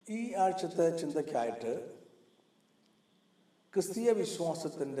ഈ ആഴ്ചത്തെ ചിന്തയ്ക്കായിട്ട് ക്രിസ്തീയ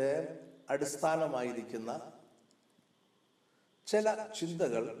വിശ്വാസത്തിൻ്റെ അടിസ്ഥാനമായിരിക്കുന്ന ചില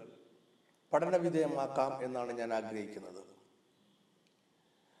ചിന്തകൾ പഠനവിധേയമാക്കാം എന്നാണ് ഞാൻ ആഗ്രഹിക്കുന്നത്.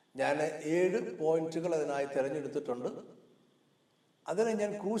 ഞാൻ 7 പോയിന്റുകൾ അതിനായി തിരഞ്ഞെടുത്തിട്ടുണ്ട്. അതിനെ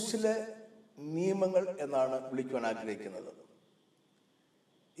ഞാൻ ക്രൂശിലെ നിയമങ്ങൾ എന്നാണ് വിളിക്കുവാൻ ആഗ്രഹിക്കുന്നത്.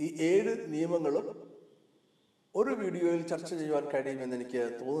 ഈ 7 നിയമങ്ങളും ഒരു വീഡിയോയിൽ ചർച്ച ചെയ്യുവാൻ കഴിയുമെന്ന് എനിക്ക്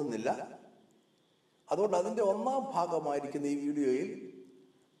തോന്നുന്നില്ല. അതുകൊണ്ട് അതിൻ്റെ ഒന്നാം ഭാഗമായിരിക്കുന്ന ഈ വീഡിയോയിൽ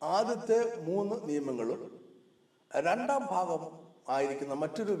ആദ്യത്തെ 3 നിയമങ്ങളും രണ്ടാം ഭാഗം ആയിരിക്കുന്ന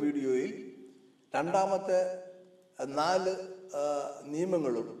മറ്റൊരു വീഡിയോയിൽ രണ്ടാമത്തെ 4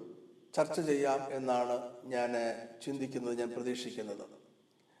 നിയമങ്ങളും ചർച്ച ചെയ്യാം എന്നാണ് ഞാൻ ചിന്തിക്കുന്നത്, ഞാൻ പ്രതീക്ഷിക്കുന്നത്.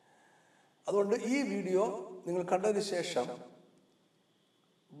 അതുകൊണ്ട് ഈ വീഡിയോ നിങ്ങൾ കണ്ടതിന് ശേഷം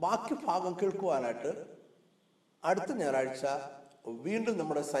ബാക്കി ഭാഗം കേൾക്കുവാനായിട്ട് അടുത്ത ഞായറാഴ്ച വീണ്ടും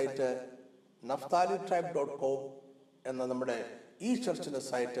നമ്മുടെ സൈറ്റ് naftalitribe.com എന്ന നമ്മുടെ ഈ ചർച്ചിൻ്റെ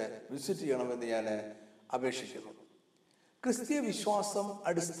സൈറ്റ് വിസിറ്റ് ചെയ്യണമെന്ന് ഞാൻ അപേക്ഷിക്കുന്നു. ക്രിസ്തീയ വിശ്വാസം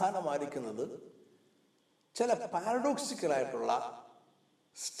അടിസ്ഥാനമായിരിക്കുന്നത് ചില പാരഡോക്സിക്കലായിട്ടുള്ള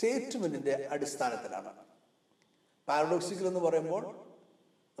സ്റ്റേറ്റ്മെൻറ്റിൻ്റെ അടിസ്ഥാനത്തിലാണ്. പാരഡോക്സിക്കൽ എന്ന് പറയുമ്പോൾ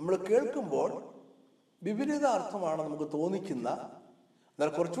നമ്മൾ കേൾക്കുമ്പോൾ വിപരീത അർത്ഥമാണ് നമുക്ക് തോന്നിക്കുന്ന, എന്നാൽ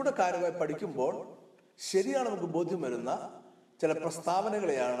കുറച്ചുകൂടെ കാര്യമായി പഠിക്കുമ്പോൾ ശരിയാണ് നമുക്ക് ബോധ്യം വരുന്ന ചില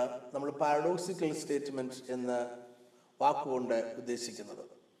പ്രസ്താവനകളെയാണ് നമ്മൾ പാരഡോക്സിക്കൽ സ്റ്റേറ്റ്മെന്റ് എന്ന് വാക്കുകൊണ്ട് ഉദ്ദേശിക്കുന്നത്.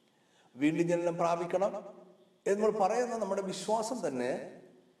 വീണ്ടും ജനനം പ്രാപിക്കണം എന്ന് പറയുന്ന നമ്മുടെ വിശ്വാസം തന്നെ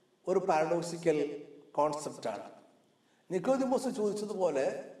ഒരു പാരഡോക്സിക്കൽ കോൺസെപ്റ്റാണ്. നിക്കോദിമോസ് ചോദിച്ചതുപോലെ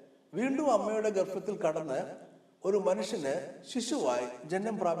വീണ്ടും അമ്മയുടെ ഗർഭത്തിൽ കടന്ന് ഒരു മനുഷ്യന് ശിശുവായി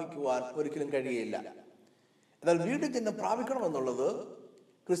ജന്മം പ്രാപിക്കുവാൻ ഒരിക്കലും കഴിയില്ല. എന്നാൽ വീണ്ടും ജന്മം പ്രാപിക്കണമെന്നുള്ളത്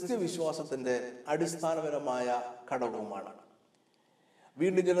ക്രിസ്തീയ വിശ്വാസത്തിന്റെ അടിസ്ഥാനപരമായ ഘടകവുമാണ്.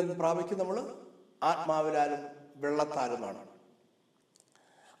 വീണ്ടും ജന്മം പ്രാപിക്കും നമ്മൾ ആത്മാവിലാലും വെള്ളത്താലുമാണ്.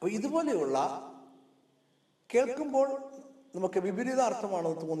 അപ്പോൾ ഇതുപോലെയുള്ള കേൾക്കുമ്പോൾ നമുക്ക്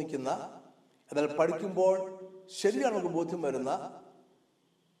വിപരീതാർത്ഥമാണെന്ന് തോന്നിക്കുന്ന, എന്നാൽ പഠിക്കുമ്പോൾ ശരിയാണ് നമുക്ക് ബോധ്യം വരുന്ന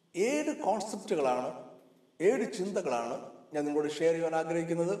 7 കോൺസെപ്റ്റുകളാണ്, 7 ചിന്തകളാണ് ഞാൻ നിങ്ങളോട് ഷെയർ ചെയ്യാൻ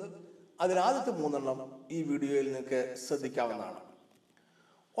ആഗ്രഹിക്കുന്നത്. അതിനാദ്യത്തെ 3 ഈ വീഡിയോയിൽ നിങ്ങൾക്ക് ശ്രദ്ധിക്കാവുന്നതാണ്.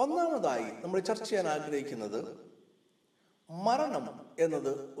 ഒന്നാമതായി നമ്മൾ ചർച്ച ചെയ്യാൻ ആഗ്രഹിക്കുന്നത് മരണം എന്നത്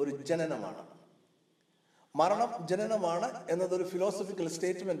ഒരു ജനനമാണ്. മരണം ജനനമാണ് എന്നതൊരു ഫിലോസഫിക്കൽ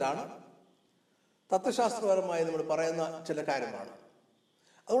സ്റ്റേറ്റ്മെന്റ് ആണ്. തത്വശാസ്ത്രപരമായി നമ്മൾ പറയുന്ന ചില കാര്യമാണ്.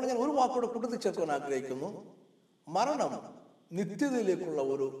 അതുകൊണ്ട് ഞാൻ ഒരു വാക്കോടെ കൂട്ടിച്ചേർക്കാൻ ആഗ്രഹിക്കുന്നു. മരണം നിത്യതയിലേക്കുള്ള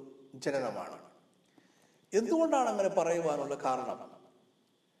ഒരു ജനനമാണ്. എന്തുകൊണ്ടാണ് അങ്ങനെ പറയുവാനുള്ള കാരണം?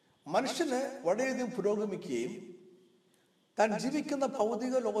 മനുഷ്യന് വളരെയധികം പുരോഗമിക്കുകയും താൻ ജീവിക്കുന്ന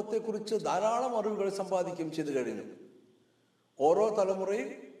ഭൗതിക ലോകത്തെക്കുറിച്ച് ധാരാളം അറിവുകൾ സമ്പാദിക്കുകയും ചെയ്തു കഴിഞ്ഞു. ഓരോ തലമുറയും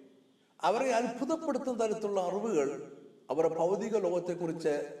അവരെ അത്ഭുതപ്പെടുത്തുന്ന തരത്തിലുള്ള അറിവുകൾ അവരുടെ ഭൗതിക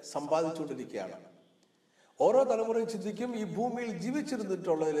ലോകത്തെക്കുറിച്ച് സമ്പാദിച്ചുകൊണ്ടിരിക്കുകയാണ്. ഓരോ തലമുറയും ചിന്തിക്കും, ഈ ഭൂമിയിൽ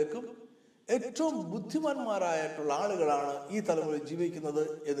ജീവിച്ചിരുന്നിട്ടുള്ളതിലേക്കും ഏറ്റവും ബുദ്ധിമാന്മാരായിട്ടുള്ള ആളുകളാണ് ഈ തലമുറയിൽ ജീവിക്കുന്നത്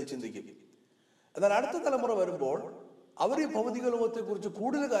എന്ന് ചിന്തിക്കും. എന്നാൽ അടുത്ത തലമുറ വരുമ്പോൾ അവർ ഈ ഭൗതിക ലോകത്തെക്കുറിച്ച്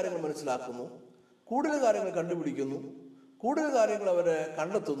കൂടുതൽ കാര്യങ്ങൾ മനസ്സിലാക്കുന്നു, കൂടുതൽ കാര്യങ്ങൾ കണ്ടുപിടിക്കുന്നു, കൂടുതൽ കാര്യങ്ങൾ അവർ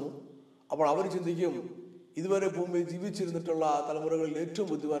കണ്ടെത്തുന്നു. അപ്പോൾ അവർ ചിന്തിക്കും, ഇതുവരെ ഭൂമിയിൽ ജീവിച്ചിരുന്നിട്ടുള്ള തലമുറകളിൽ ഏറ്റവും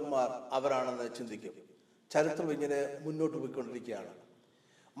ബുദ്ധിമാന്മാർ അവരാണെന്ന് ചിന്തിക്കും. ചരിത്രം ഇങ്ങനെ മുന്നോട്ട് പോയിക്കൊണ്ടിരിക്കുകയാണ്.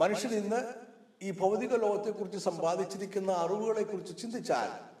 മനുഷ്യൻ ഇന്ന് ഈ ഭൗതിക ലോകത്തെക്കുറിച്ച് സമ്പാദിച്ചിരിക്കുന്ന അറിവുകളെ കുറിച്ച് ചിന്തിച്ചാൽ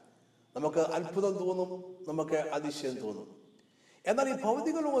നമുക്ക് അത്ഭുതം തോന്നും, നമുക്ക് അതിശയം തോന്നും. എന്നാൽ ഈ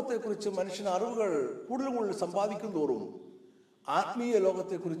ഭൗതിക ലോകത്തെക്കുറിച്ച് മനുഷ്യൻ അറിവുകൾ കൂടുതൽ സമ്പാദിക്കും തോറും ആത്മീയ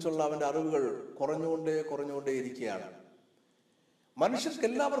ലോകത്തെക്കുറിച്ചുള്ള അവൻ്റെ അറിവുകൾ കുറഞ്ഞുകൊണ്ടേ ഇരിക്കുകയാണ്. മനുഷ്യർക്ക്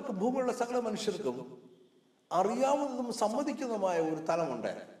എല്ലാവർക്കും, ഭൂമിയിലുള്ള സകല മനുഷ്യർക്കും അറിയാവുന്നതും സമ്മതിക്കുന്നതുമായ ഒരു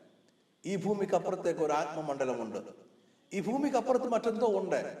തലമുണ്ട്. ഈ ഭൂമിക്കപ്പുറത്തേക്ക് ഒരു ആത്മമണ്ഡലമുണ്ട്. ഈ ഭൂമിക്കപ്പുറത്ത് മറ്റെന്തോ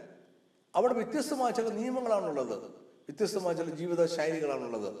ഉണ്ട്. അവിടെ വ്യത്യസ്തമായ ചില നിയമങ്ങളാണുള്ളത്, വ്യത്യസ്തമായ ചില ജീവിത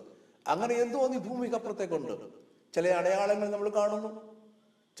ശൈലികളാണുള്ളത്. അങ്ങനെ എന്തോ ഈ ഭൂമിക്കപ്പുറത്തേക്കുണ്ട്. ചില അടയാളങ്ങൾ നമ്മൾ കാണുന്നു,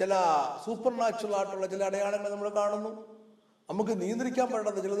 ചില സൂപ്പർ നാച്ചുറൽ ആയിട്ടുള്ള ചില അടയാളങ്ങൾ നമ്മൾ കാണുന്നു. നമുക്ക് നിയന്ത്രിക്കാൻ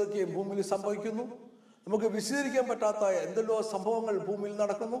പറ്റാത്ത ചിലതൊക്കെ ഭൂമിയിൽ സംഭവിക്കുന്നു. നമുക്ക് വിശദീകരിക്കാൻ പറ്റാത്ത എന്തെല്ലോ സംഭവങ്ങൾ ഭൂമിയിൽ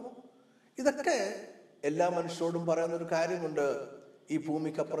നടക്കുന്നു. ഇതൊക്കെ എല്ലാ മനുഷ്യരോടും പറയുന്ന ഒരു കാര്യമുണ്ട്, ഈ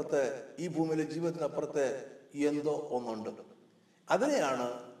ഭൂമിക്കപ്പുറത്ത്, ഈ ഭൂമിയിലെ ജീവിതത്തിനപ്പുറത്ത് എന്തോ ഒന്നുണ്ട്. അതിനെയാണ്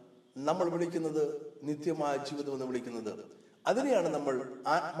നമ്മൾ വിളിക്കുന്നത് നിത്യമായ ജീവിതം എന്ന് വിളിക്കുന്നത്. അതിനെയാണ് നമ്മൾ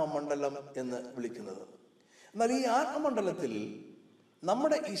ആത്മമണ്ഡലം എന്ന് വിളിക്കുന്നത്. എന്നാൽ ഈ ആത്മമണ്ഡലത്തിൽ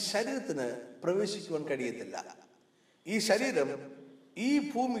നമ്മുടെ ഈ ശരീരത്തിന് പ്രവേശിക്കുവാൻ കഴിയത്തില്ല. ഈ ശരീരം ഈ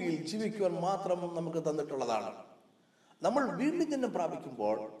ഭൂമിയിൽ ജീവിക്കുവാൻ മാത്രം നമുക്ക് തന്നിട്ടുള്ളതാണ്. നമ്മൾ വീണ്ടും ജന്മം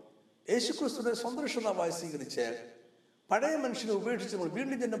പ്രാപിക്കുമ്പോൾ യേശുക്രിസ്തുവിനെ സ്വന്തം രക്ഷകനായി സ്വീകരിച്ച് പഴയ മനുഷ്യനെ ഉപേക്ഷിച്ച് നമ്മൾ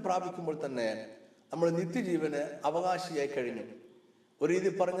വീണ്ടും ജന്മം പ്രാപിക്കുമ്പോൾ തന്നെ നമ്മൾ നിത്യജീവന് അവകാശിയായി കഴിഞ്ഞു. ഒരു രീതി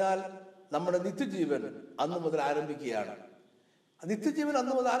പറഞ്ഞാൽ നമ്മുടെ നിത്യജീവൻ അന്ന് മുതൽ ആരംഭിക്കുകയാണ്. നിത്യജീവൻ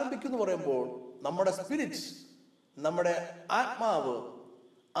അന്ന് മുതൽ ആരംഭിക്കുന്നു പറയുമ്പോൾ നമ്മുടെ സ്പിരിറ്റ്, നമ്മുടെ ആത്മാവ്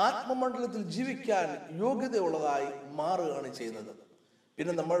ആത്മമണ്ഡലത്തിൽ ജീവിക്കാൻ യോഗ്യതയുള്ളതായി മാറുകയാണ് ചെയ്യുന്നത്.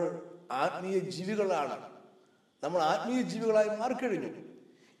 പിന്നെ നമ്മൾ ആത്മീയ ജീവികളാണ്, നമ്മൾ ആത്മീയ ജീവികളായി മാറിക്കഴിഞ്ഞു.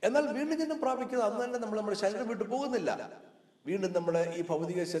 എന്നാൽ വീണ്ടും ജന്മം പ്രാപിക്കുന്നത് അന്ന് തന്നെ നമ്മൾ നമ്മുടെ ശരീരം വിട്ടു പോകുന്നില്ല. വീണ്ടും നമ്മുടെ ഈ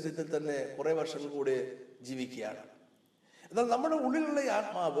ഭൗതിക ശരീരത്തിൽ തന്നെ കുറെ വർഷങ്ങൾ കൂടി ജീവിക്കുകയാണ്. എന്നാൽ നമ്മുടെ ഉള്ളിലുള്ള ഈ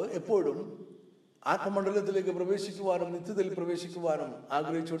ആത്മാവ് എപ്പോഴും ആത്മമണ്ഡലത്തിലേക്ക് പ്രവേശിക്കുവാനും നിത്യതയിൽ പ്രവേശിക്കുവാനും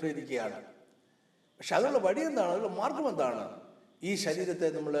ആഗ്രഹിച്ചുകൊണ്ടേയിരിക്കുകയാണ്. പക്ഷെ അതിനുള്ള വഴി എന്താണ്? അതിനുള്ള മാർഗം എന്താണ്? ഈ ശരീരത്തെ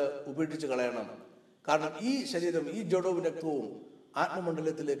നമ്മൾ ഉപേക്ഷിച്ച് കളയണം. കാരണം ഈ ശരീരം, ഈ ജഡവും രക്തവും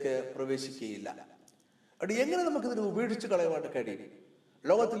ആത്മമണ്ഡലത്തിലേക്ക് പ്രവേശിക്കുകയില്ല. അവിടെ എങ്ങനെ നമുക്കിതിനെ ഉപേക്ഷിച്ച് കളയുവാനായിട്ട് കഴിയും?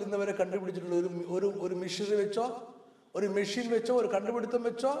 ലോകത്തിൽ ഇന്നവരെ കണ്ടുപിടിച്ചിട്ടുള്ള ഒരു മെഷീൻ വെച്ചോ, ഒരു മെഷീൻ വെച്ചോ, ഒരു കണ്ടുപിടുത്തം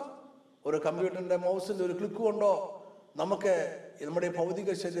വെച്ചോ, ഒരു കമ്പ്യൂട്ടറിന്റെ മൗസിന്റെ ഒരു ക്ലിക്ക് കൊണ്ടോ നമുക്ക് നമ്മുടെ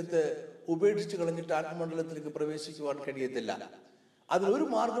ഭൗതിക ശരീരത്തെ ഉപേക്ഷിച്ച് കളഞ്ഞിട്ട് ആത്മമണ്ഡലത്തിലേക്ക് പ്രവേശിക്കുവാൻ കഴിയത്തില്ല. അതിലൊരു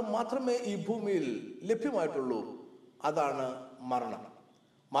മാർഗം മാത്രമേ ഈ ഭൂമിയിൽ ലഭ്യമായിട്ടുള്ളൂ. അതാണ് മരണം.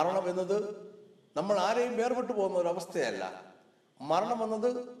 മരണം എന്നത് നമ്മൾ ആരെയും വേർപെട്ടു പോകുന്ന ഒരു അവസ്ഥയല്ല. മരണം എന്നത്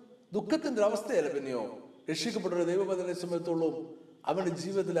ദുഃഖത്തിന്റെ ഒരു അവസ്ഥയല്ല. പിന്നെയോ രക്ഷിക്കപ്പെട്ട ദൈവപദനെ സമയത്തോളം അവന്റെ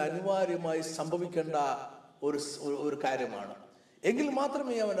ജീവിതത്തിൽ അനിവാര്യമായി സംഭവിക്കേണ്ട ഒരു കാര്യമാണ്. എങ്കിൽ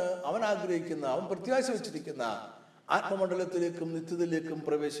മാത്രമേ അവൻ ആഗ്രഹിക്കുന്ന, അവൻ പ്രത്യാശ വെച്ചിരിക്കുന്ന ആത്മമണ്ഡലത്തിലേക്കും നിത്യതയിലേക്കും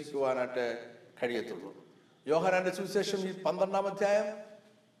പ്രവേശിക്കുവാനായിട്ട് കഴിയത്തുള്ളൂ. യോഹന്നാന്റെ സുവിശേഷം 12-ാം അധ്യായം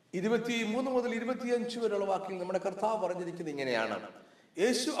 23 മുതൽ 25 വരെയുള്ള വാക്കിൽ നമ്മുടെ കർത്താവ് പറഞ്ഞിരിക്കുന്നത് ഇങ്ങനെയാണ്.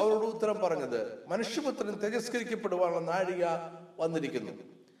 യേശു അവരോട് ഉത്തരം പറഞ്ഞത്, മനുഷ്യപുത്രൻ തേജസ്കരിക്കപ്പെടുവാനുള്ള നാഴിക വന്നിരിക്കുന്നു.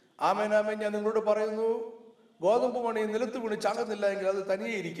 ആമേൻ ആമേൻ, ഞാൻ നിങ്ങളോട് പറയുന്നു, ഗോതമ്പ് മണി നിലത്ത് വീണ് ചാകുന്നില്ല എങ്കിൽ അത്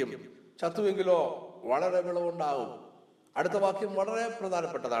തനിയെ ഇരിക്കും, ചത്തുവെങ്കിലോ വളരെ വിളവുണ്ടാവും. അടുത്ത വാക്യം വളരെ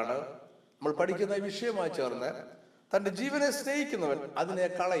പ്രധാനപ്പെട്ടതാണ്. നമ്മൾ പഠിക്കുന്ന ഈ വിഷയമായി ചേർന്ന്, തന്റെ ജീവനെ സ്നേഹിക്കുന്നവൻ അതിനെ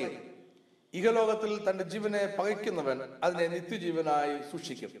കളയും, ഇഹലോകത്തിൽ തന്റെ ജീവനെ പകയ്ക്കുന്നവൻ അതിനെ നിത്യജീവനായി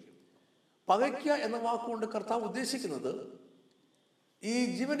സൂക്ഷിക്കും. പകയ്ക്കുക എന്ന വാക്കുകൊണ്ട് കർത്താവ് ഉദ്ദേശിക്കുന്നത് ഈ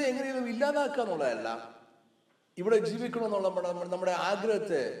ജീവനെ എങ്ങനെയും ഇല്ലാതാക്കുക എന്നുള്ളതല്ല. ഇവിടെ ജീവിക്കണമെന്നുള്ള നമ്മുടെ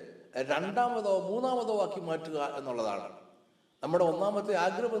ആഗ്രഹത്തെ രണ്ടാമതോ മൂന്നാമതോ ആക്കി മാറ്റുക എന്നുള്ളതാണ്. നമ്മുടെ ഒന്നാമത്തെ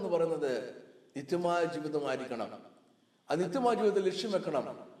ആഗ്രഹം എന്ന് പറയുന്നത് നിത്യമായ ജീവിതമായിരിക്കണം. ആ നിത്യമായ ജീവിതത്തിൽ ലക്ഷ്യം വെക്കണം.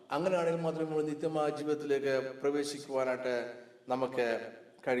 അങ്ങനെയാണെങ്കിൽ മാത്രമേ നമ്മൾ നിത്യമായ ജീവിതത്തിലേക്ക് പ്രവേശിക്കുവാനായിട്ട് നമുക്ക്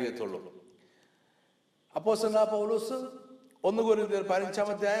കഴിയത്തുള്ളൂ. അപ്പോസ്തലനായ പൗലോസ് 1 കൊരിന്ത്യർ 15-ാം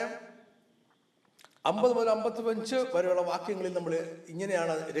അധ്യായം 50 മുതൽ 55 വരെയുള്ള വാക്യങ്ങളിൽ നമ്മൾ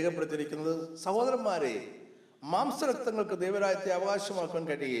ഇങ്ങനെയാണ് രേഖപ്പെടുത്തിയിരിക്കുന്നത്. സഹോദരന്മാരെ, മാംസരക്തങ്ങൾക്ക് ദൈവരാജ്യത്തെ അവകാശമാക്കാൻ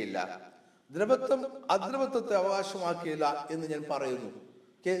കഴിയുകയില്ല, ദ്രവത്വം അദ്രവത്വത്തെ അവകാശമാക്കിയില്ല എന്ന് ഞാൻ പറയുന്നു.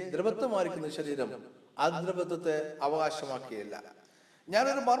 ദ്രവത്വമായിരിക്കുന്ന ശരീരം അദ്രവത്വത്തെ അവകാശമാക്കിയില്ല.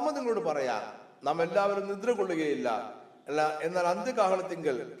 ഞാനൊരു മർമ്മം നിങ്ങളോട് പറയാം, നാം എല്ലാവരും നിദ്ര കൊള്ളുകയില്ല, എന്നാൽ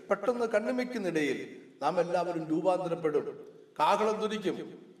അന്ത്യകാഹളത്തിങ്കൽ പെട്ടെന്ന് കണ്ണിമയ്ക്കുന്നിടയിൽ നാം എല്ലാവരും രൂപാന്തരപ്പെടും. കാഹളം ധുനിക്കും,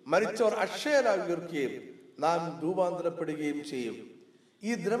 മരിച്ചവർ അക്ഷയരായി ഉയർക്കുകയും നാം രൂപാന്തരപ്പെടുകയും ചെയ്യും.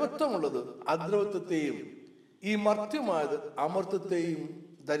 ഈ ദ്രവത്വമുള്ളത് അദ്രവത്വത്തെയും ഈ മർത്യമായത് അമർത്യത്തെയും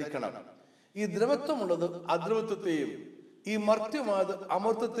ധരിക്കണം. ഈ ദ്രവത്വമുള്ളത് അദ്രവത്വത്തെയും ഈ മർത്യമായത്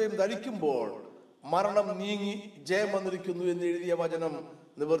അമർത്യത്തെയും ധരിക്കുമ്പോൾ മരണം നീങ്ങി ജയം വന്നിരിക്കുന്നു എന്ന് എഴുതിയ വചനം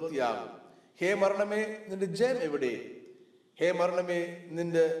നിവൃത്തിയാകും. ഹേ മരണമേ, നിന്റെ ജയം എവിടെ? ഹേ മരണമേ,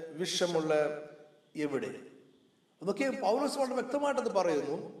 നിന്റെ വിഷമുള്ള എവിടെ? അതൊക്കെ പൗലോസ് വളരെ വ്യക്തമായിട്ടത്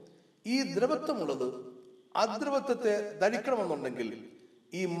പറയുന്നു. ഈ ദ്രവത്വമുള്ളത് അദ്രവത്വത്തെ ധരിക്കണമെന്നുണ്ടെങ്കിൽ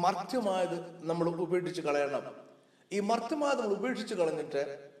ഈ മർത്യമായത് നമ്മൾ ഉപേക്ഷിച്ച് കളയണം. ഈ മർത്യമായത് നമ്മൾ ഉപേക്ഷിച്ച് കളഞ്ഞിട്ട്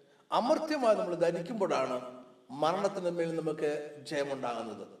അമർത്യമായത് നമ്മൾ ധരിക്കുമ്പോഴാണ് മരണത്തിന് മേൽ നമുക്ക്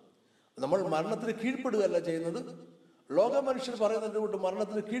ജയമുണ്ടാകുന്നത്. നമ്മൾ മരണത്തിന് കീഴ്പ്പെടുകയല്ല ചെയ്യുന്നത്. ലോക മനുഷ്യർ പറയുന്നതിന്റെ കൊണ്ട്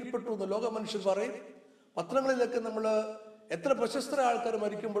മരണത്തിന് കീഴ്പ്പെട്ടു എന്ന് ലോക മനുഷ്യർ പറയും. പത്രങ്ങളിലൊക്കെ നമ്മൾ എത്ര പ്രശസ്തരായ ആൾക്കാർ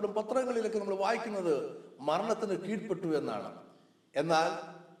മരിക്കുമ്പോഴും പത്രങ്ങളിലൊക്കെ നമ്മൾ വായിക്കുന്നത് മരണത്തിന് കീഴ്പ്പെട്ടു എന്നാണ്. എന്നാൽ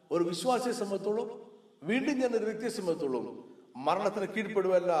ഒരു വിശ്വാസിയെ സംബന്ധിച്ചോളം, വീണ്ടും ഞാൻ ഒരു വ്യക്തിയെ സംബന്ധിച്ചോളം മരണത്തിന്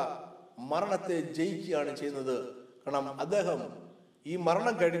കീഴ്പ്പെടുകയല്ല, മരണത്തെ ജയിക്കുകയാണ് ചെയ്യുന്നത്. കാരണം അദ്ദേഹം ഈ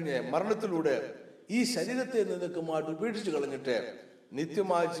മരണം കഴിഞ്ഞ് മരണത്തിലൂടെ ഈ ശരീരത്തെ നിന്നൊക്കെ ഉപേക്ഷിച്ച് കളഞ്ഞിട്ട്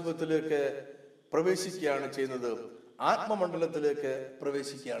നിത്യമായ ജീവിതത്തിലേക്ക് പ്രവേശിക്കുകയാണ് ചെയ്യുന്നത്, ആത്മമണ്ഡലത്തിലേക്ക്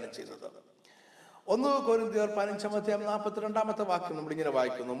പ്രവേശിക്കുകയാണ് ചെയ്യുന്നത്. 1 കൊരിന്ത്യർ 15-ാം അധ്യായം 42-ാമത്തെ വാക്യം നമ്മളിങ്ങനെ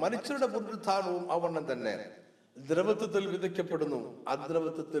വായിക്കുന്നു. മരിച്ചവരുടെ പുനരുത്ഥാനവും അവണ്ണം തന്നെ, ദ്രവത്വത്തിൽ വിതയ്ക്കപ്പെടുന്നു,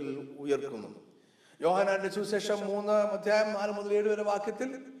 അദ്രവത്വത്തിൽ ഉയർക്കുന്നു. യോഹന്നാന്റെ സുവിശേഷം 3-ാം അധ്യായം 4 മുതൽ 7 വരെ വാക്യത്തിൽ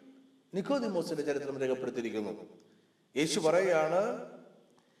നിക്കോദിമോസിന്റെ ചരിത്രം രേഖപ്പെടുത്തിയിരിക്കുന്നു. യേശു പറയുകയാണ്,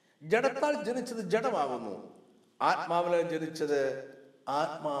 ജഡത്താൽ ജനിച്ചത് ജഡമാകുന്നു, ആത്മാവിനാൽ ജനിച്ചത്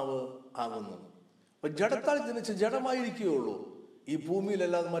ആത്മാവ് ആകുന്നു. അപ്പൊ ജഡത്താൽ ജനിച്ച് ജഡമായിരിക്കുകയുള്ളൂ. ഈ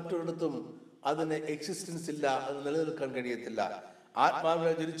ഭൂമിയിലല്ലാതെ മറ്റൊരിടത്തും അതിന് എക്സിസ്റ്റൻസ് ഇല്ല, അത് നിലനിൽക്കാൻ കഴിയത്തില്ല.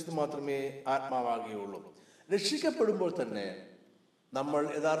 ആത്മാവിനെ ജനിച്ചത് മാത്രമേ ആത്മാവാകുകയുള്ളൂ. രക്ഷിക്കപ്പെടുമ്പോൾ തന്നെ നമ്മൾ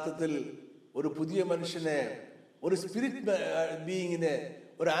യഥാർത്ഥത്തിൽ ഒരു പുതിയ മനുഷ്യനെ, ഒരു സ്പിരിറ്റ് ബീയിങ്ങിനെ,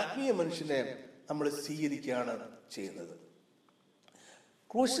 ഒരു ആത്മീയ മനുഷ്യനെ നമ്മൾ സ്വീകരിക്കുകയാണ് ചെയ്യുന്നത്.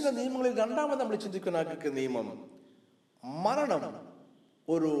 ക്രൂശിന്റെ നിയമങ്ങളിൽ രണ്ടാമത് നമ്മൾ ചിന്തിക്കാൻ ആഗ്രഹിക്കുന്ന നിയമം, മരണം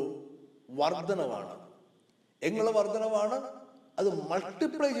ഒരു വർധനവാണ്. എങ്ങനെ വർധനവാണ്? അത്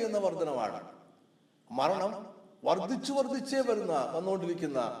മൾട്ടിപ്ലൈ ചെയ്യുന്ന വർധനവാണ്. മരണം വർദ്ധിച്ചു വർദ്ധിച്ചേ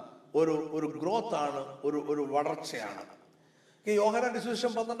വന്നുകൊണ്ടിരിക്കുന്ന ഒരു ഗ്രോത്ത് ആണ്, ഒരു വളർച്ചയാണ്. യോഹന്നാന്റെ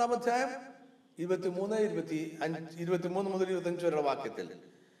സുവിശേഷം 12-ാം അധ്യായം 23 മുതൽ 25 വരെയുള്ള വാക്യത്തിൽ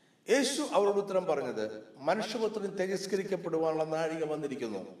യേശു അവരോട് ഉത്തരം പറഞ്ഞത്, മനുഷ്യപുത്രൻ തിരസ്കരിക്കപ്പെടുവാനുള്ള നാഴിക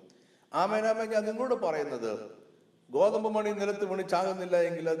വന്നിരിക്കുന്നു. ആമേൻ ആമേൻ, ഞാൻ നിങ്ങളോട് പറയുന്നത്, ഗോതമ്പ് മണി നിലത്ത് വീണ് ചാകുന്നില്ല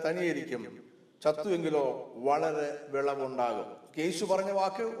എങ്കിൽ അത് തനിയായിരിക്കും, ചത്തുവെങ്കിലോ വളരെ വിളവുണ്ടാകും. യേശു പറഞ്ഞ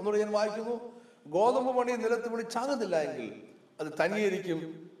വാക്ക് ഒന്നുകൂടെ ഞാൻ വായിക്കുന്നു. ഗോതമ്പ് മണി നിലത്ത് വീണ് ചാകുന്നില്ല എങ്കിൽ അത് തനിയായിരിക്കും,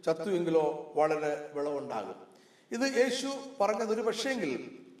 ചത്തുവെങ്കിലോ വളരെ വിളവുണ്ടാകും. ഇത് യേശു പറഞ്ഞത് ഒരു പക്ഷേങ്കിൽ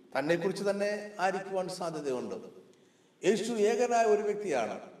തന്നെ കുറിച്ച് തന്നെ ആയിരിക്കുവാൻ സാധ്യതയുണ്ട്. യേശു ഏകനായ ഒരു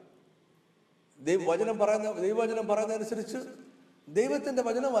വ്യക്തിയാണ്. ദൈവവചനം പറയുന്നതനുസരിച്ച് ദൈവത്തിന്റെ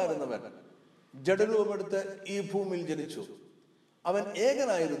വചനമായിരുന്നവൻ ജഡരൂപമെടുത്ത് ഈ ഭൂമിയിൽ ജനിച്ചു. അവൻ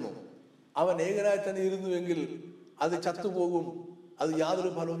ഏകനായിരുന്നു. അവൻ ഏകനായി തന്നെ ഇരുന്നുവെങ്കിൽ അത് ചത്തുപോകും, അത്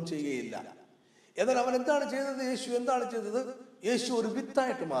യാതൊരു ഫലവും ചെയ്യുകയില്ല. എന്നാൽ അവൻ എന്താണ് ചെയ്തത്? യേശു എന്താണ് ചെയ്തത്? യേശു ഒരു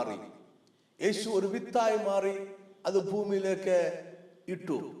വിത്തായിട്ട് മാറി. യേശു ഒരു വിത്തായി മാറി അത് ഭൂമിയിലേക്ക്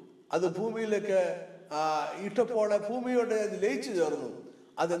ഇട്ടു. അത് ഭൂമിയിലേക്ക് ഇട്ടപ്പോൾ ഭൂമിയോട് ലയിച്ചു ചേർന്നു.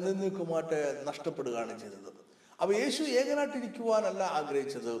 അത് എന്നേക്കുമായിട്ട് നഷ്ടപ്പെടുകയാണ് ചെയ്തത്. അപ്പൊ യേശു ഏകനായിട്ടിരിക്കുവാനല്ല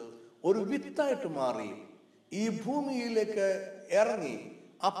ആഗ്രഹിച്ചത്, ഒരു വിത്തായിട്ട് മാറി ഈ ഭൂമിയിലേക്ക് ഇറങ്ങി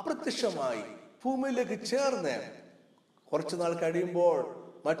അപ്രത്യക്ഷമായി ഭൂമിയിലേക്ക് ചേർന്ന് കുറച്ചു നാൾ കഴിയുമ്പോൾ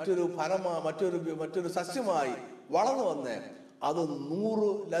മറ്റൊരു സസ്യമായി വളർന്നു വന്ന് അത്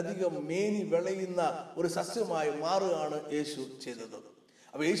 100-ലധികം മേനി വിളയുന്ന ഒരു സസ്യമായി മാറുകയാണ് യേശു ചെയ്തത്.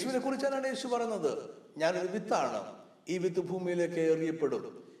 അപ്പൊ യേശുവിനെ കുറിച്ചാണ് യേശു പറയുന്നത്, ഞാനൊരു വിത്താണ്, ഈ വിത്ത് ഭൂമിയിലേക്ക് എറിയപ്പെടും,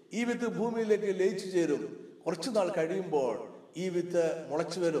 ഈ വിത്ത് ഭൂമിയിലേക്ക് ലയിച്ചു ചേരും, കുറച്ചു നാൾ കഴിയുമ്പോൾ ഈ വിത്ത്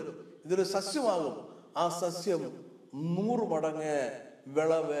മുളച്ചു വരും, ഇതൊരു സസ്യമാകും, ആ സസ്യം 100 മടങ്ങ്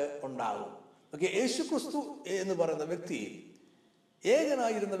വിളവ് ഉണ്ടാകും. ഓക്കെ, യേശു ക്രിസ്തു എന്ന് പറയുന്ന വ്യക്തി,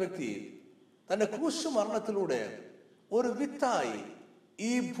 ഏകനായിരുന്ന വ്യക്തി, തന്റെ ക്രൂശ് മരണത്തിലൂടെ ഒരു വിത്തായി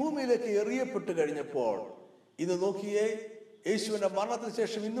ഈ ഭൂമിയിലേക്ക് എറിയപ്പെട്ട് കഴിഞ്ഞപ്പോൾ, ഇത് നോക്കിയേ, യേശുവിന്റെ മരണത്തിന്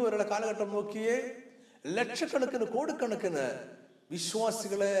ശേഷം ഇന്ന് വരെയുള്ള കാലഘട്ടം നോക്കിയേ, ലക്ഷക്കണക്കിന് കോടിക്കണക്കിന്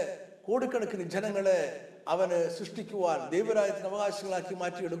വിശ്വാസികളെ, കോടിക്കണക്കിന് ജനങ്ങളെ അവന് സൃഷ്ടിക്കുവാൻ, ദൈവരാജ്യത്തിന് അവകാശികളാക്കി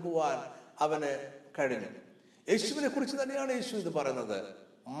മാറ്റിയെടുക്കുവാൻ അവന് കഴിഞ്ഞു. യേശുവിനെ കുറിച്ച് തന്നെയാണ് യേശു ഇത് പറയുന്നത്.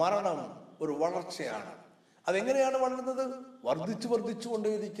 മരണം ഒരു വളർച്ചയാണ്. അതെങ്ങനെയാണ് വളരുന്നത്? വർദ്ധിച്ചു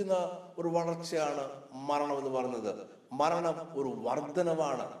കൊണ്ടേയിരിക്കുന്ന ഒരു വളർച്ചയാണ് മരണം എന്ന് പറയുന്നത്. മരണം ഒരു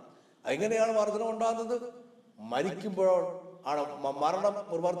വർധനവാണ്. എങ്ങനെയാണ് വർധനം ഉണ്ടാകുന്നത്? മരിക്കുമ്പോൾ ആണ് മരണം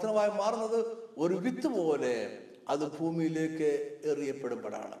ഒരു വർധനമായി മാറുന്നത്. ഒരു വിത്ത് പോലെ അത് ഭൂമിയിലേക്ക്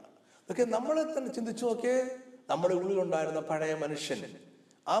എറിയപ്പെടുമ്പോഴാണ്. അതൊക്കെ നമ്മളെ തന്നെ ചിന്തിച്ചു നോക്കേ. നമ്മുടെ ഉള്ളിലുണ്ടായിരുന്ന പഴയ മനുഷ്യൻ,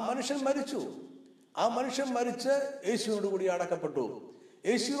 ആ മനുഷ്യൻ മരിച്ചു. ആ മനുഷ്യൻ മരിച്ച് യേശുവിനോട് കൂടി അടക്കപ്പെട്ടു.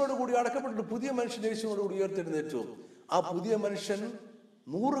 യേശുവിനോട് കൂടി അടക്കപ്പെട്ടിട്ട് പുതിയ മനുഷ്യൻ യേശുവിനോട് കൂടി ഉയർത്തെഴുന്നേറ്റു. ആ പുതിയ മനുഷ്യൻ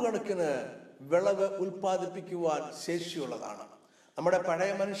 100 കണക്കിന് വിളവ് ഉൽപ്പാദിപ്പിക്കുവാൻ ശേഷിയുള്ളതാണ്. നമ്മുടെ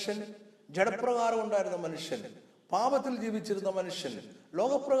പഴയ മനുഷ്യൻ, ജഡപ്രകാരം ഉണ്ടായിരുന്ന മനുഷ്യൻ, പാപത്തിൽ ജീവിച്ചിരുന്ന മനുഷ്യൻ,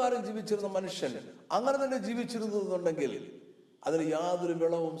 ലോകപ്രകാരം ജീവിച്ചിരുന്ന മനുഷ്യൻ, അങ്ങനെ തന്നെ ജീവിച്ചിരുന്നുണ്ടെങ്കിൽ അതിന് യാതൊരു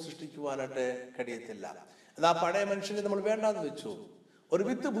വിളവും സൃഷ്ടിക്കുവാനായിട്ട് കഴിയത്തില്ല. അത് ആ പഴയ മനുഷ്യനെ നമ്മൾ വേണ്ടാന്ന് വെച്ചു. ഒരു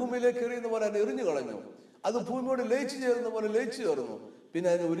വിത്ത് ഭൂമിയിലേക്ക് എറിയുന്ന പോലെ അതിനെ എറിഞ്ഞു കളഞ്ഞു. അത് ഭൂമിയോട് ലയിച്ചു ചേർന്ന പോലെ ലയിച്ചു ചേർന്നു. പിന്നെ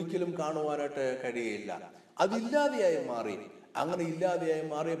അതിനെ ഒരിക്കലും കാണുവാനായിട്ട് കഴിയില്ല. അതില്ലാതെയായി മാറി. അങ്ങനെ ഇല്ലാതെയായി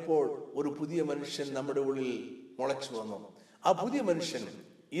മാറിയപ്പോൾ ഒരു പുതിയ മനുഷ്യൻ നമ്മുടെ ഉള്ളിൽ മുളച്ചു വന്നു. ആ പുതിയ മനുഷ്യൻ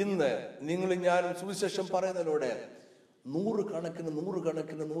ഇന്ന് നിങ്ങളും ഞാനും സുവിശേഷം പറയുന്നതിലൂടെ 100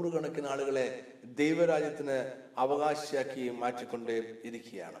 കണക്കിന് ആളുകളെ ദൈവരാജ്യത്തിന് അവകാശിയാക്കി മാറ്റിക്കൊണ്ടേ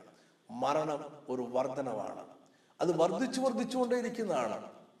ഇരിക്കുകയാണ്. മരണം ഒരു വർധനവാണ്. അത് വർദ്ധിച്ചുകൊണ്ടേയിരിക്കുന്നതാണ്.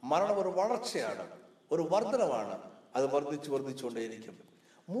 മരണം ഒരു വളർച്ചയാണ്, ഒരു വർധനവാണ്. അത് വർദ്ധിച്ചുകൊണ്ടേയിരിക്കും.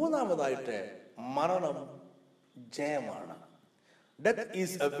 മൂന്നാമതായിട്ട് മരണം ജയമാണ്. Death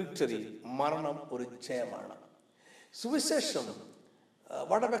is a victory. മരണം ഒരു ജയമാണ്. സുവിശേഷം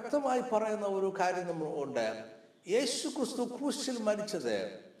വളരെ വ്യക്തമായി പറയുന്ന ഒരു കാര്യം നമ്മളുണ്ട്. യേശു ക്രിസ്തു ക്രൂശിൽ മരിച്ചത്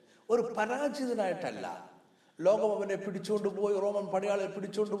ഒരു പരാജിതനായിട്ടല്ല. ലോകം അവനെ പിടിച്ചുകൊണ്ടുപോയി, റോമൻ പടയാളികൾ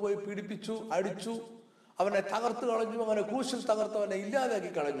പിടിച്ചുകൊണ്ടുപോയി പീഡിപ്പിച്ചു, അടിച്ചു, അവനെ തകർത്ത് കളഞ്ഞു, അവനെ ക്രൂശിൽ തകർത്ത് അവനെ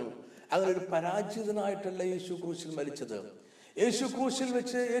ഇല്ലാതാക്കി കളഞ്ഞു. അങ്ങനെ ഒരു പരാജിതനായിട്ടല്ല യേശു ക്രൂശിൽ മരിച്ചത്. യേശു ക്രൂശിൽ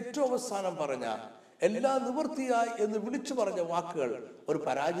വെച്ച് ഏറ്റവും അവസാനം പറഞ്ഞ, എല്ലാം നിവൃത്തിയായി എന്ന് വിളിച്ചു പറഞ്ഞ വാക്കുകൾ ഒരു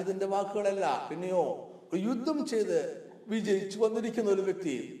പരാജിതന്റെ വാക്കുകളല്ല. പിന്നെയോ ഒരു യുദ്ധം ചെയ്ത് വിജയിച്ചു വന്നിരിക്കുന്ന ഒരു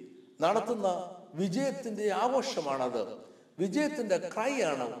വ്യക്തി നടത്തുന്ന വിജയത്തിന്റെ ആഘോഷമാണത്. വിജയത്തിന്റെ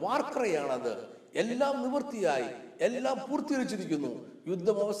ക്രൈയാണ്, വാർക്രയാണത്. എല്ലാം നിവൃത്തിയായി, എല്ലാം പൂർത്തീകരിച്ചിരിക്കുന്നു,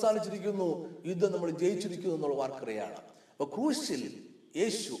 യുദ്ധം അവസാനിച്ചിരിക്കുന്നു, യുദ്ധം നമ്മൾ ജയിച്ചിരിക്കുന്നു എന്നുള്ള വാർക്രയാണ്. അപ്പൊ ക്രൂശിൽ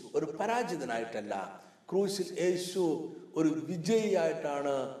യേശു ഒരു പരാജിതനായിട്ടല്ല, ക്രൂശിൽ യേശു ഒരു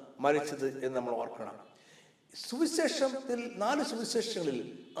വിജയിയായിട്ടാണ് മരിച്ചത് എന്ന് നമ്മൾ ഓർക്കണം. സുവിശേഷത്തിൽ 4 സുവിശേഷങ്ങളിൽ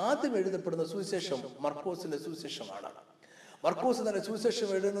ആദ്യം എഴുതപ്പെടുന്ന സുവിശേഷം മർക്കോസിന്റെ സുവിശേഷമാണ്. മർക്കോസ് തന്നെ സുവിശേഷം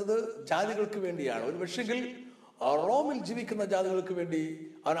എഴുതുന്നത് ജാതികൾക്ക് വേണ്ടിയാണ്. ഒരു പക്ഷെങ്കിൽ റോമിൽ ജീവിക്കുന്ന ജാതികൾക്ക് വേണ്ടി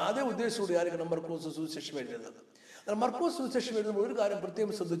അവൻ അതേ ഉദ്ദേശത്തോടെ ആയിരിക്കണം മർക്കോസ് സുവിശേഷം എഴുതുന്നത്. എന്നാൽ മർക്കോസ് സുവിശേഷം എഴുതുമ്പോൾ ഒരു കാര്യം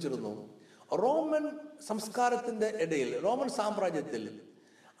പ്രത്യേകം ശ്രദ്ധിച്ചിരുന്നു. റോമൻ സംസ്കാരത്തിന്റെ ഇടയിൽ, റോമൻ സാമ്രാജ്യത്തിൽ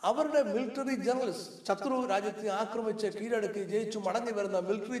അവരുടെ മിലിറ്ററി ജനറൽസ്, ശത്രു രാജ്യത്തെ ആക്രമിച്ച് കീഴടക്കി ജയിച്ചു മടങ്ങി വരുന്ന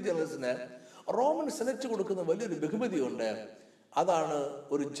മിലിറ്ററി ജനറൽസിന് റോമൻ സെനറ്റ് കൊടുക്കുന്ന വലിയൊരു ബഹുമതിയുണ്ട്. അതാണ്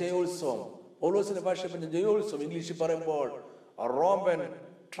ഒരു ജയോത്സവം. പൗലോസിന്റെ ഭാഷ പിന്നെ ജയോത്സവം, ഇംഗ്ലീഷിൽ പറയുമ്പോൾ റോമൻ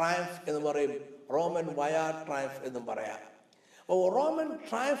ട്രയംഫ് എന്ന് പറയും, റോമൻ വയാ ട്രയംഫ് എന്നും പറയാം. റോമൻ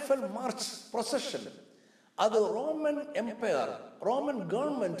ട്രയംഫൽ മാർച്ച് പ്രൊസഷൻ, അത് റോമൻ എംപയർ, റോമൻ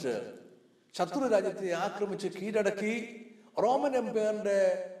ഗവൺമെന്റ് ശത്രു രാജ്യത്തെ ആക്രമിച്ച് കീഴടക്കി റോമൻ എംപയറിന്റെ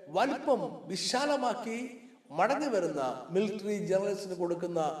വലിപ്പം വിശാലമാക്കി മടങ്ങി വരുന്ന മിലിറ്ററി ജനറൽസിന്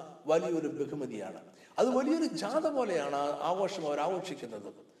കൊടുക്കുന്ന വലിയൊരു ബഹുമതിയാണ്. അത് വലിയൊരു ജാഥ പോലെയാണ് ആഘോഷം അവർ ആഘോഷിക്കുന്നത്.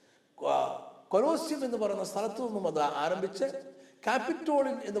 കൊലോസ്യം എന്ന് പറയുന്ന സ്ഥലത്തു നിന്നും അത് ആരംഭിച്ച്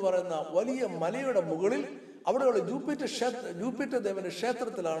ക്യാപിറ്റോളിൻ എന്ന് പറയുന്ന വലിയ മലയുടെ മുകളിൽ അവിടെയുള്ള ജൂപ്പിറ്റർ ദേവന്റെ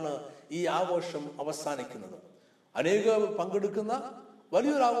ക്ഷേത്രത്തിലാണ് ഈ ആഘോഷം അവസാനിക്കുന്നത്. അനേകം പങ്കെടുക്കുന്ന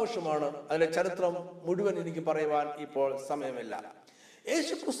വലിയൊരു ആഘോഷമാണ്. അതിന്റെ ചരിത്രം മുഴുവൻ എനിക്ക് പറയുവാൻ ഇപ്പോൾ സമയമില്ല.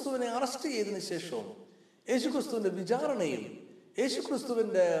 യേശുക്രിസ്തുവിനെ അറസ്റ്റ് ചെയ്തതിനു ശേഷവും യേശുക്രിസ്തുവിന്റെ വിചാരണയും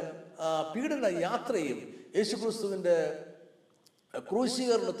യേശുക്രിസ്തുവിന്റെ പീഡന യാത്രയും യേശുക്രിസ്തുവിന്റെ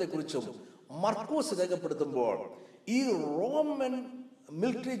ക്രൂശീകരണത്തെ കുറിച്ചും മർക്കോസ് രേഖപ്പെടുത്തുമ്പോൾ ഈ റോമൻ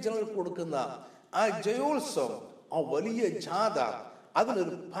മിലിറ്ററി ജനറൽ കൊടുക്കുന്ന ആ ജയോത്സവം, ആ വലിയ ജാഥ,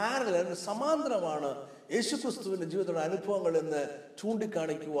 അതിനൊരു പാരലൽ, സമാന്തരമാണ് യേശുക്രിസ്തുവിന്റെ ജീവിതത്തിലെ അനുഭവങ്ങൾ എന്ന്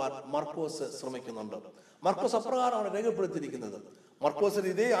ചൂണ്ടിക്കാണിക്കുവാൻ മർക്കോസ് ശ്രമിക്കുന്നുണ്ട്. മർക്കോസ് അപ്രകാരമാണ് രേഖപ്പെടുത്തിയിരിക്കുന്നത്. മർക്കോസിന്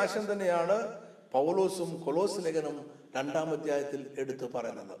ഇതേ ആശയം തന്നെയാണ് പൗലോസും കൊലോസ് ലേഖനം 2-ാം അധ്യായത്തിൽ എടുത്തു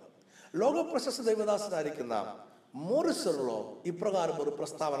പറയുന്നത്. ലോക പ്രശസ്ത ദൈവദാസനായിരിക്കുന്ന മോറിസർലോ ഇപ്രകാരം ഒരു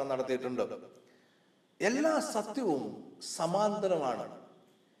പ്രസ്താവന നടത്തിയിട്ടുണ്ട്. എല്ലാ സത്യവും സമാന്തരമാണ്.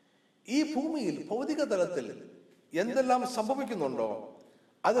 ഈ ഭൂമിയിൽ ഭൗതിക തലത്തിൽ എന്തെല്ലാം സംഭവിക്കുന്നുണ്ടോ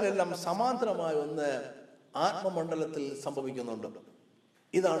അതിനെല്ലാം സമാന്തരമായ ഒന്ന് ആത്മമണ്ഡലത്തിൽ സംഭവിക്കുന്നുണ്ട്.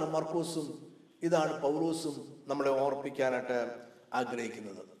 ഇതാണ് മർക്കോസും ഇതാണ് പൗലോസും നമ്മളെ ഓർപ്പിക്കാനായിട്ട്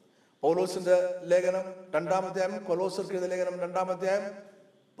ആഗ്രഹിക്കുന്നത്. പൗലോസിന്റെ ലേഖനം 2-ാം അധ്യായം, കൊലോസ്യർക്ക് എഴുതിയ ലേഖനം 2-ാം അധ്യായം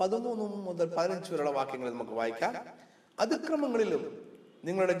 13 മുതൽ 15 വരെയുള്ള വാക്യങ്ങൾ നമുക്ക് വായിക്കാം. അതിക്രമങ്ങളിലും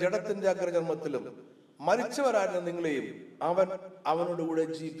നിങ്ങളുടെ ജഡത്തിന്റെ അഗ്രചർമ്മത്തിലും മരിച്ചവരായിരുന്ന നിങ്ങളെയും അവൻ അവനോടുകൂടെ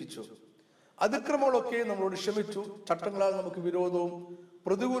ജീവിപ്പിച്ചു. അതിക്രമങ്ങളൊക്കെ നമ്മളോട് ക്ഷമിച്ചു, ചട്ടങ്ങളാൽ നമുക്ക് വിരോധവും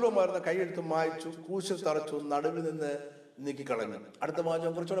പ്രതികൂലവുമായിരുന്ന കൈയെഴുത്തും മായ്ച്ചു, ക്രൂശിൽ തറച്ചു, നടുവിൽ നിന്ന് നീക്കിക്കളഞ്ഞു. അടുത്ത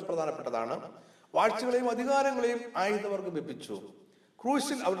വാചകം കുറച്ചുകൂടെ പ്രധാനപ്പെട്ടതാണ്. വാഴ്ചകളെയും അധികാരങ്ങളെയും ആയുധവർഗം വെപ്പിച്ചു.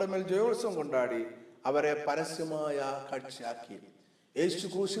 ക്രൂശിൽ അവരുടെ മേൽ ജയോത്സവം കൊണ്ടാടി അവരെ പരസ്യമായ കാഴ്ചയാക്കി. യേശു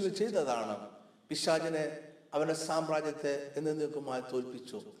ക്രൂശിൽ ചെയ്തതാണ്. പിശാചിനെ, അവന്റെ സാമ്രാജ്യത്തെ എന്നേക്കുമായി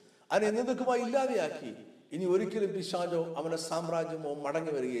തോൽപ്പിച്ചു. അതിനെ എന്നേക്കുമായി ഇല്ലാതെയാക്കി. ഇനി ഒരിക്കലും പിശാചോ അവന്റെ സാമ്രാജ്യമോ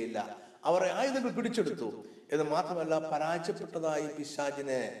മടങ്ങി വരികയില്ല. അവരെ ആയുധങ്ങൾ പിടിച്ചെടുത്തു എന്ന് മാത്രമല്ല, പരാജയപ്പെട്ടതായി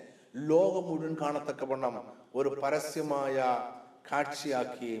പിശാചിനെ ലോകം മുഴുവൻ കാണത്തക്കവണ്ണം ഒരു പരസ്യമായ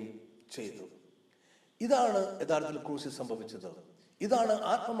കാഴ്ചയാക്കുകയും ചെയ്തു. ഇതാണ് യഥാർത്ഥത്തിൽ ക്രൂശിൽ സംഭവിച്ചത്. ഇതാണ്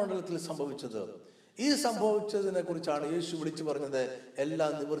ആത്മമണ്ഡലത്തിൽ സംഭവിച്ചത്. ഈ സംഭവിച്ചതിനെ കുറിച്ചാണ് യേശു വിളിച്ചു പറഞ്ഞത്,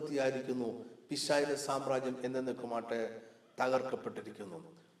 എല്ലാം നിവൃത്തിയായിരിക്കുന്നു, പിശാചിന്റെ സാമ്രാജ്യം എന്നേക്കുമായിട്ട് തകർക്കപ്പെട്ടിരിക്കുന്നു.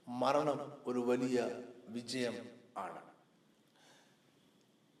 മരണം ഒരു വലിയ വിജയം ആണ്.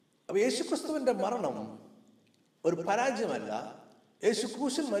 അപ്പൊ യേശുക്രിസ്തുവിന്റെ മരണം ഒരു പരാജയമല്ല. യേശു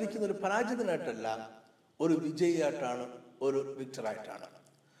ക്രൂശിൽ മരിക്കുന്ന ഒരു പരാജിതനായിട്ടല്ല, ഒരു വിജയിയായിട്ടാണ്, ഒരു വിക്ടറായിട്ടാണ്.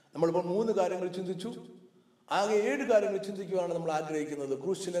 നമ്മളിപ്പോൾ 3 കാര്യങ്ങൾ ചിന്തിച്ചു. ആകെ 7 കാര്യങ്ങൾ ചിന്തിക്കുവാണ് നമ്മൾ ആഗ്രഹിക്കുന്നത്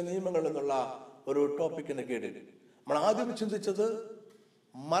ക്രൂശിലെ നിയമങ്ങൾ എന്നുള്ള ഒരു ടോപ്പിക്കിന്റെ കീഴിൽ. നമ്മൾ ആദ്യം ചിന്തിച്ചത്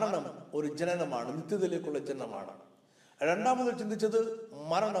മരണം ഒരു ജനനമാണ്, നിത്യതയിലേക്കുള്ള ജനനമാണ്. രണ്ടാമത് ചിന്തിച്ചത്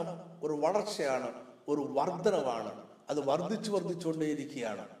മരണം ഒരു വളർച്ചയാണ്, ഒരു വർധനവാണ്, അത്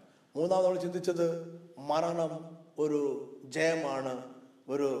വർദ്ധിച്ചുകൊണ്ടേയിരിക്കുകയാണ്. മൂന്നാമത് നമ്മൾ ചിന്തിച്ചത് മരണം ഒരു ജയമാണ്,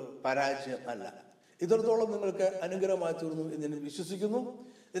 ഒരു പരാജയം അല്ല. ഇത്രത്തോളം നിങ്ങൾക്ക് അനുഗ്രഹമായി തീർന്നു എന്ന് ഞാൻ വിശ്വസിക്കുന്നു.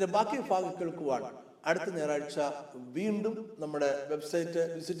 ഇതിന്റെ ബാക്കി ഭാഗം കേൾക്കുവാൻ അടുത്ത ഞായറാഴ്ച വീണ്ടും നമ്മുടെ വെബ്സൈറ്റ്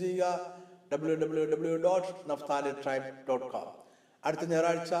വിസിറ്റ് ചെയ്യുക, www.naphtalitribe.com. അടുത്ത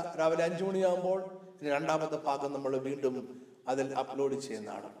ഞായറാഴ്ച രാവിലെ 5 മണിയാകുമ്പോൾ രണ്ടാമത്തെ ഭാഗം നമ്മൾ വീണ്ടും അതിൽ അപ്ലോഡ്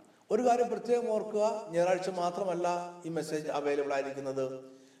ചെയ്യുന്നതാണ്. ഒരു കാര്യം പ്രത്യേകം ഓർക്കുക, ഞായറാഴ്ച മാത്രമല്ല ഈ മെസ്സേജ് അവൈലബിൾ ആയിരിക്കുന്നത്.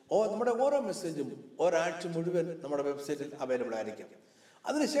 നമ്മുടെ ഓരോ മെസ്സേജും ഒരാഴ്ച മുഴുവൻ നമ്മുടെ വെബ്സൈറ്റിൽ അവൈലബിൾ ആയിരിക്കും.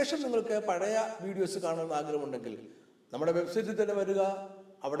 അതിനുശേഷം നിങ്ങൾക്ക് പഴയ വീഡിയോസ് കാണുമെന്ന് ആഗ്രഹമുണ്ടെങ്കിൽ നമ്മുടെ വെബ്സൈറ്റിൽ തന്നെ വരിക.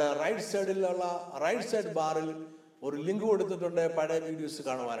 അവിടെ റൈറ്റ് സൈഡ് ബാറിൽ ഒരു ലിങ്ക് കൊടുത്തിട്ടുണ്ട് പഴയ വീഡിയോസ്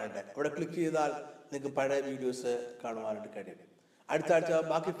കാണുവാനായിട്ട്. അവിടെ ക്ലിക്ക് ചെയ്താൽ നിങ്ങൾക്ക് പഴയ വീഡിയോസ് കാണുവാനായിട്ട് കഴിയും. അടുത്ത ആഴ്ച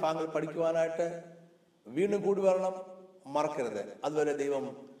ബാക്കി ഭാഗങ്ങൾ പഠിക്കുവാനായിട്ട് വീണ്ടും കൂടി വരണം, മറക്കരുത്. അതുവരെ ദൈവം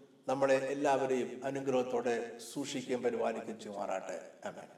നമ്മളെ എല്ലാവരെയും അനുഗ്രഹത്തോടെ സൂക്ഷിക്കുകയും പരിപാലിക്കുകയും ചെയ്യുമാറാട്ടെ. ആമേൻ.